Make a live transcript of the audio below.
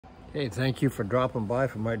Hey, thank you for dropping by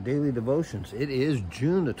for my daily devotions. It is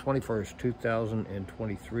June the 21st,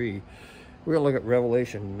 2023. We're going to look at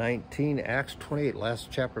Revelation 19, Acts 28, last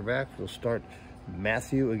chapter of Acts. We'll start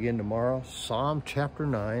Matthew again tomorrow, Psalm chapter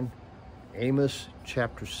 9, Amos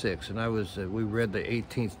chapter 6. And we read the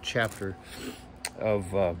 18th chapter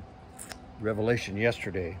of Revelation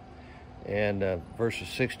yesterday. And verses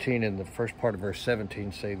 16 and the first part of verse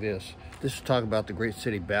 17 say this. This is talking about the great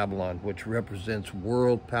city Babylon, which represents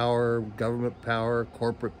world power, government power,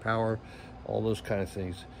 corporate power, all those kind of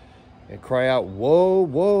things. And cry out, woe,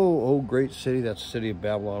 woe, O great city, that's the city of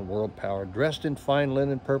Babylon, world power, dressed in fine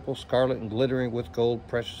linen, purple, scarlet, and glittering with gold,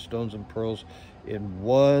 precious stones, and pearls. In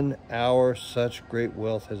 1 hour, such great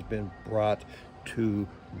wealth has been brought to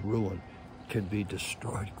ruin. It can be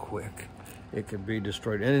destroyed quick. It can be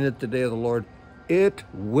destroyed. And at the day of the Lord, it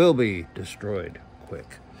will be destroyed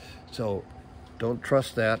quick. So don't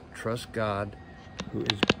trust that. Trust God, who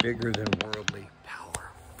is bigger than worldly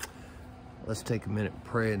power. Let's take a minute and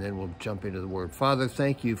pray, and then we'll jump into the Word. Father,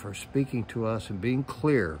 thank you for speaking to us and being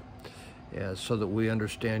clear so that we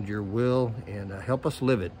understand your will, and help us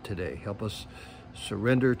live it today. Help us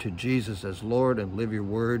surrender to Jesus as Lord and live your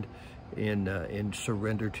word in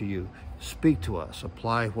surrender to you. Speak to us.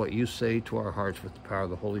 Apply what you say to our hearts with the power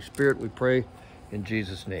of the Holy Spirit. We pray in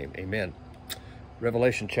Jesus' name. Amen.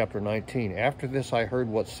 Revelation chapter 19. After this I heard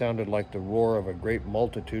what sounded like the roar of a great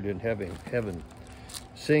multitude in heaven,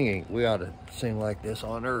 singing. We ought to sing like this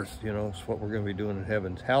on earth. You know, it's what we're going to be doing in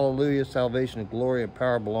heaven. Hallelujah, salvation and glory and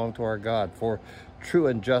power belong to our God, for true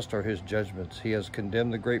and just are his judgments. He has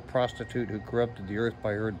condemned the great prostitute who corrupted the earth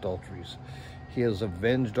by her adulteries. He has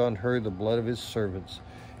avenged on her the blood of his servants.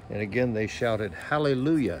 And again they shouted,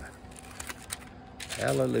 Hallelujah,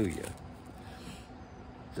 Hallelujah.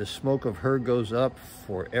 The smoke of her goes up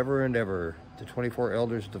forever and ever. The 24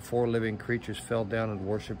 elders, the 4 living creatures fell down and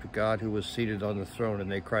worshipped God who was seated on the throne.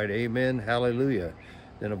 And they cried, Amen, Hallelujah.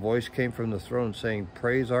 Then a voice came from the throne saying,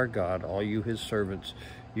 Praise our God, all you his servants,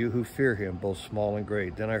 you who fear him, both small and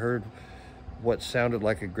great. Then I heard what sounded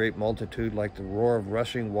like a great multitude, like the roar of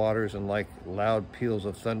rushing waters and like loud peals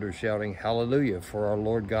of thunder, shouting, Hallelujah, for our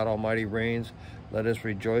Lord God Almighty reigns. Let us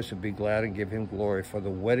rejoice and be glad and give him glory, for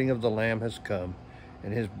the wedding of the Lamb has come,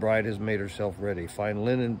 and his bride has made herself ready. Fine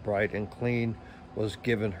linen, bright and clean, was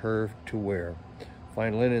given her to wear.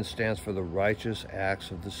 Fine linen stands for the righteous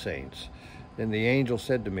acts of the saints. Then the angel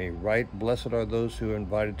said to me, Write, blessed are those who are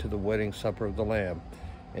invited to the wedding supper of the Lamb.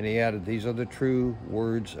 And he added, These are the true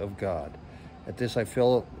words of God. At this I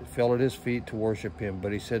fell at his feet to worship him,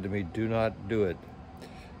 but he said to me, Do not do it.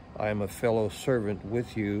 I am a fellow servant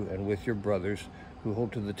with you and with your brothers who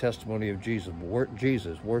hold to the testimony of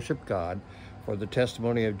Jesus. Worship God, for the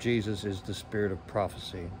testimony of Jesus is the spirit of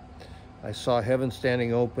prophecy. I saw heaven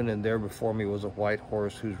standing open, and there before me was a white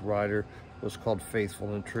horse whose rider was called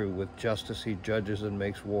Faithful and True. With justice he judges and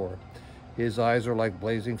makes war. His eyes are like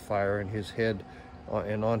blazing fire, and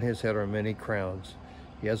on his head are many crowns.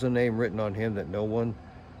 He has a name written on him that no one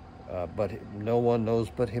knows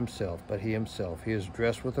but he himself. He is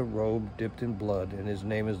dressed with a robe dipped in blood, and his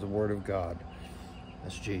name is the Word of God.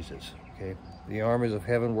 That's Jesus. Okay. The armies of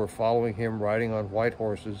heaven were following him, riding on white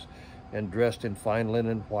horses, and dressed in fine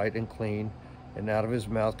linen, white and clean. And out of his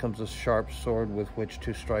mouth comes a sharp sword with which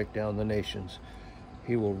to strike down the nations.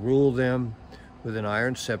 He will rule them with an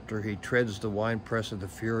iron scepter. He treads the winepress of the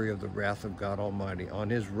fury of the wrath of God Almighty.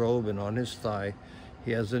 On his robe and on his thigh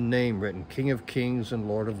he has a name written, King of Kings and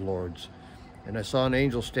Lord of Lords. And I saw an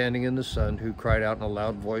angel standing in the sun, who cried out in a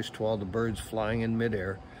loud voice to all the birds flying in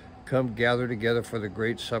midair, Come gather together for the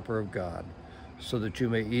great supper of God, so that you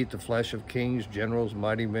may eat the flesh of kings, generals,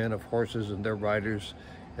 mighty men, of horses and their riders,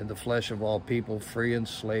 and the flesh of all people, free and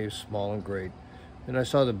slave, small and great. And I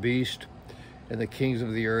saw the beast and the kings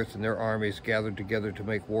of the earth and their armies gathered together to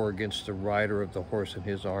make war against the rider of the horse and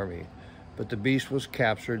his army. But the beast was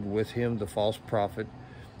captured, with him the false prophet,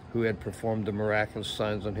 who had performed the miraculous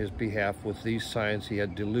signs on his behalf. With these signs he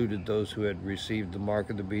had deluded those who had received the mark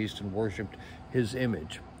of the beast and worshipped his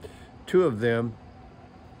image. 2 of them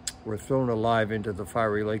were thrown alive into the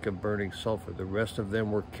fiery lake of burning sulfur. The rest of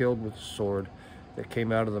them were killed with the sword that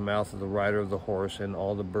came out of the mouth of the rider of the horse, and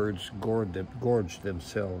all the birds gorged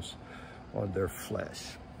themselves on their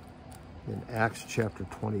flesh. In Acts chapter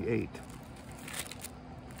 28.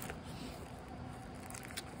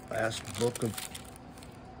 Last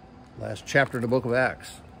chapter in the book of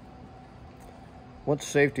Acts. Once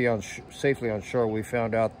safely on shore, we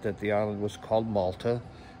found out that the island was called Malta.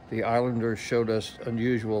 The islanders showed us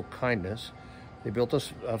unusual kindness. They built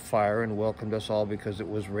us a fire and welcomed us all because it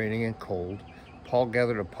was raining and cold. Paul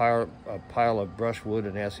gathered a pile of brushwood,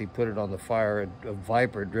 and as he put it on the fire, a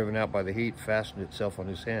viper, driven out by the heat, fastened itself on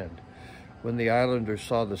his hand. When the islanders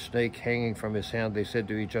saw the snake hanging from his hand, they said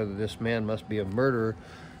to each other, "This man must be a murderer,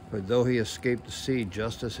 for though he escaped the sea,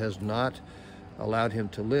 justice has not allowed him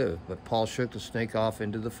to live." But Paul shook the snake off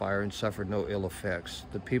into the fire and suffered no ill effects.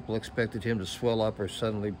 The people expected him to swell up or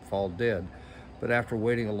suddenly fall dead. But after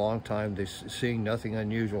waiting a long time, seeing nothing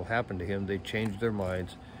unusual happen to him, they changed their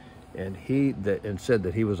minds and said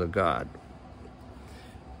that he was a god.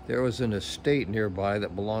 There was an estate nearby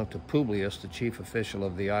that belonged to Publius, the chief official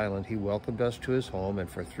of the island. He welcomed us to his home and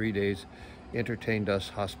for 3 days entertained us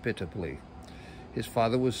hospitably. His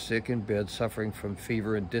father was sick in bed, suffering from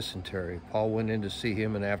fever and dysentery. Paul went in to see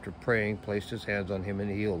him, and after praying, placed his hands on him and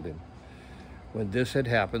healed him. When this had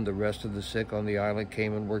happened, the rest of the sick on the island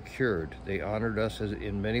came and were cured. They honored us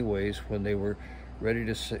in many ways. When we were ready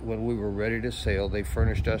to sail, they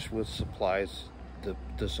furnished us with supplies,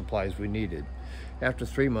 the supplies we needed. After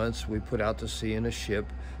 3 months, we put out to sea in a ship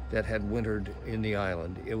that had wintered in the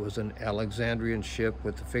island. It was an Alexandrian ship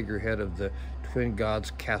with the figurehead of the twin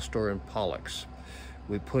gods Castor and Pollux.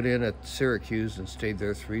 We put in at Syracuse and stayed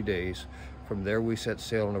there 3 days. From there we set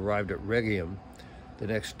sail and arrived at Rhegium. The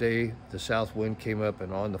next day the south wind came up,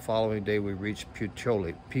 and on the following day we reached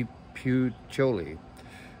Puteoli.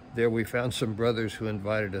 There we found some brothers who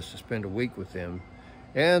invited us to spend a week with them,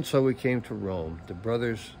 and so we came to Rome. The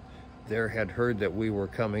brothers there had heard that we were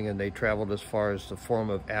coming, and they traveled as far as the Forum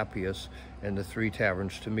of Appius and the 3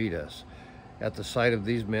 taverns to meet us. At the sight of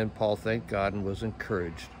these men, Paul thanked God and was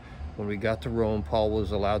encouraged. When we got to Rome, Paul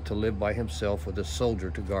was allowed to live by himself with a soldier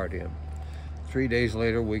to guard him. 3 days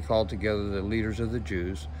later, we called together the leaders of the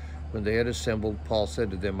Jews. When they had assembled, Paul said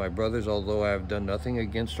to them, "My brothers, although I have done nothing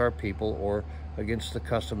against our people or against the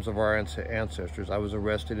customs of our ancestors, I was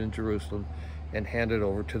arrested in Jerusalem and handed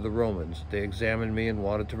over to the Romans. They examined me and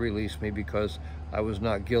wanted to release me because I was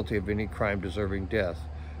not guilty of any crime deserving death.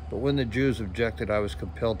 But when the Jews objected, I was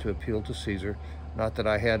compelled to appeal to Caesar, not that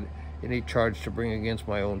I had any charge to bring against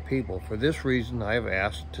my own people. For this reason I have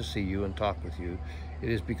asked to see you and talk with you. It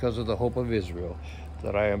is because of the hope of Israel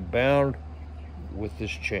that I am bound with this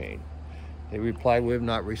chain." They replied, "We have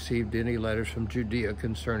not received any letters from Judea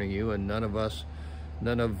concerning you, and none of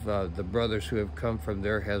the brothers who have come from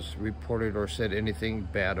there has reported or said anything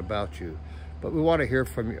bad about you. But we want to hear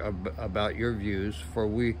from you about your views, for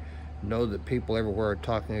we know that people everywhere are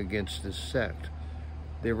talking against this sect."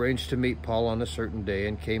 They arranged to meet Paul on a certain day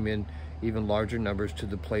and came in even larger numbers to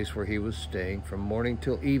the place where he was staying. From morning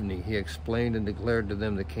till evening he explained and declared to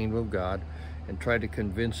them the kingdom of God and tried to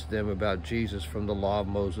convince them about Jesus from the law of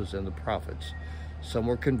Moses and the prophets. Some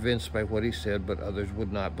were convinced by what he said, but others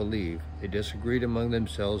would not believe. They disagreed among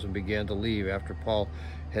themselves and began to leave after Paul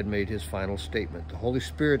had made his final statement. "The Holy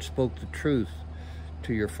Spirit spoke the truth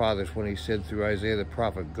to your fathers when he said through Isaiah the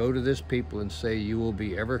prophet, 'Go to this people and say, you will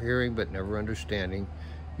be ever hearing but never understanding.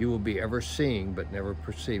 You will be ever seeing but never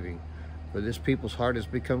perceiving. For this people's heart has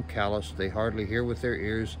become callous. They hardly hear with their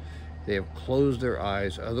ears. They have closed their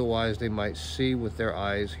eyes. Otherwise they might see with their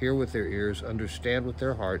eyes, hear with their ears, understand with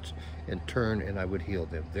their hearts, and turn, and I would heal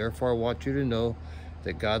them. Therefore I want you to know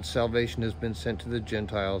that God's salvation has been sent to the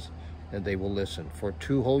Gentiles, and they will listen.' For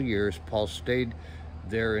 2 whole years Paul stayed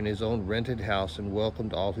there in his own rented house and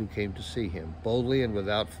welcomed all who came to see him. Boldly and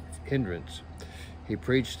without hindrance he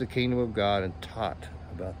preached the kingdom of God and taught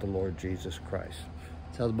about the Lord Jesus Christ."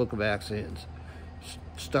 That's how the book of Acts ends.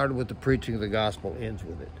 Started with the preaching of the gospel, ends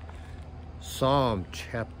with it. Psalm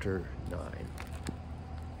chapter 9.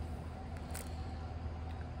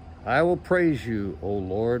 "I will praise you, O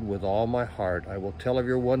Lord, with all my heart. I will tell of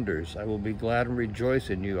your wonders. I will be glad and rejoice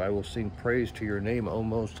in you. I will sing praise to your name, O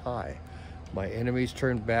Most High. My enemies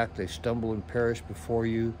turn back. They stumble and perish before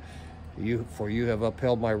you. For you have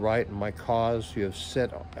upheld my right and my cause. You have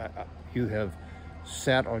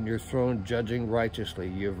sat on your throne judging righteously.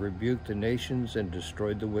 You have rebuked the nations and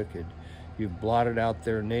destroyed the wicked. You've blotted out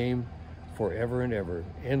their name forever and ever.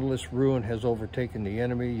 Endless ruin has overtaken the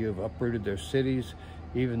enemy. You have uprooted their cities.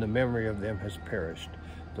 Even the memory of them has perished.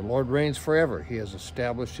 The Lord reigns forever. He has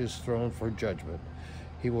established his throne for judgment.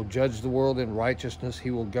 He will judge the world in righteousness.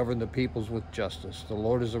 He will govern the peoples with justice. The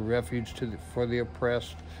Lord is a refuge for the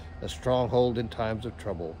oppressed, a stronghold in times of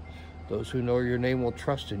trouble. Those who know your name will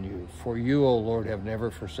trust in you. For you, O Lord, have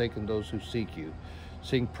never forsaken those who seek you.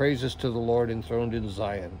 Sing praises to the Lord enthroned in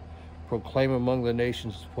Zion. Proclaim among the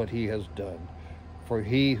nations what he has done. For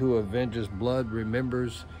he who avenges blood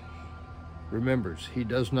remembers. He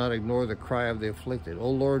does not ignore the cry of the afflicted. O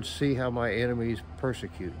Lord, see how my enemies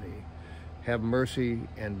persecute me. Have mercy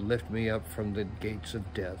and lift me up from the gates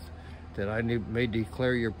of death. that I may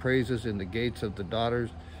declare your praises in the gates of the daughter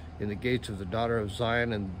of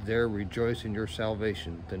Zion, and there rejoice in your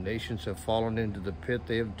salvation. The nations have fallen into the pit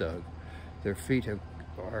they have dug. Their feet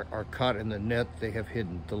are caught in the net they have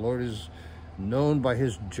hidden. The Lord is known by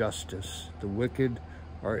his justice. The wicked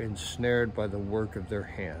are ensnared by the work of their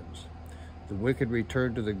hands. The wicked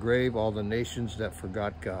return to the grave, all the nations that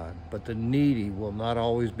forgot God. But the needy will not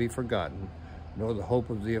always be forgotten, nor the hope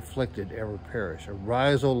of the afflicted ever perish.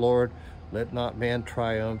 Arise, O Lord, let not man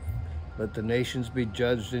triumph. Let the nations be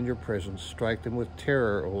judged in your presence. Strike them with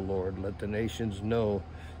terror, O Lord. Let the nations know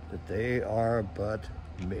that they are but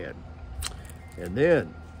men. And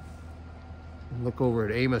then, look over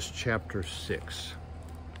at Amos chapter 6.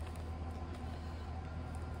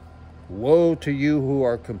 Woe to you who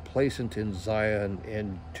are complacent in Zion,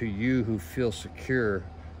 and to you who feel secure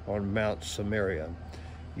on Mount Samaria.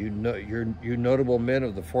 You notable men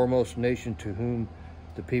of the foremost nation to whom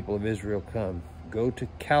the people of Israel come. Go to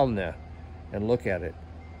Calneh and look at it.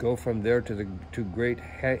 Go from there to great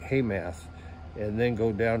Hamath, and then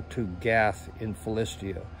go down to Gath in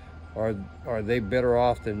Philistia. Are they better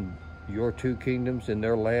off than your two kingdoms in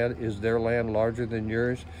their land? Is their land larger than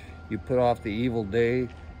yours? You put off the evil day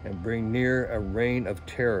and bring near a reign of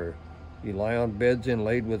terror. You lie on beds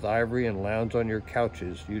inlaid with ivory and lounge on your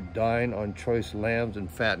couches. You dine on choice lambs and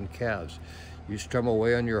fattened calves. You strum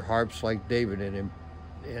away on your harps like David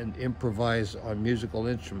and improvise on musical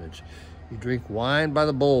instruments. You drink wine by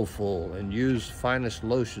the bowlful and use finest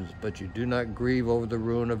lotions, but you do not grieve over the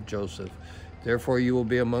ruin of Joseph. Therefore you will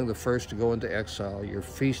be among the first to go into exile. Your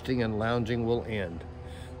feasting and lounging will end.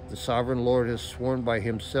 The sovereign Lord has sworn by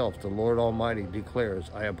himself. The Lord Almighty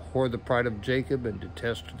declares, I abhor the pride of Jacob and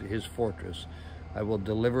detest his fortress. I will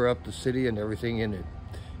deliver up the city and everything in it.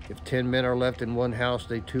 If 10 men are left in one house,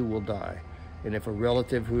 they too will die. And if a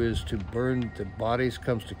relative who is to burn the bodies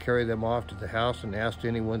comes to carry them off to the house and asks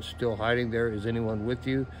anyone still hiding there, is anyone with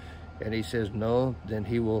you? And he says no, then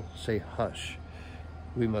he will say, hush.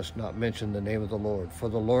 We must not mention the name of the Lord. For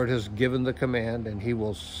the Lord has given the command, and he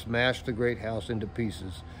will smash the great house into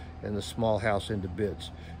pieces and the small house into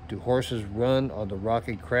bits. Do horses run on the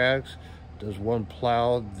rocky crags? Does one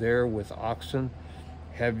plow there with oxen?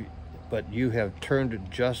 But you have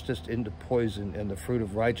turned justice into poison and the fruit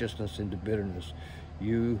of righteousness into bitterness.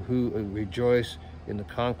 You who rejoice in the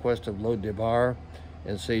conquest of Lo-debar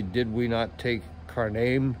and say, did we not take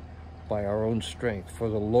Karnaim by our own strength? For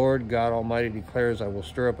the Lord God Almighty declares, I will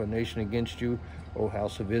stir up a nation against you, O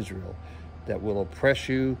house of Israel, that will oppress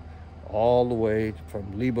you all the way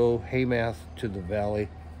from Lebo Hamath to the valley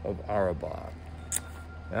of Arabah.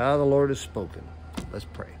 Now the Lord has spoken. Let's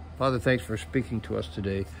pray. Father, thanks for speaking to us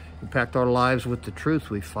today. Impact our lives with the truth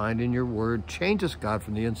we find in your word. Change us, God,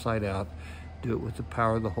 from the inside out. Do it with the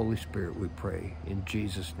power of the Holy Spirit, we pray. In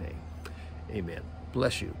Jesus' name, amen.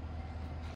 Bless you.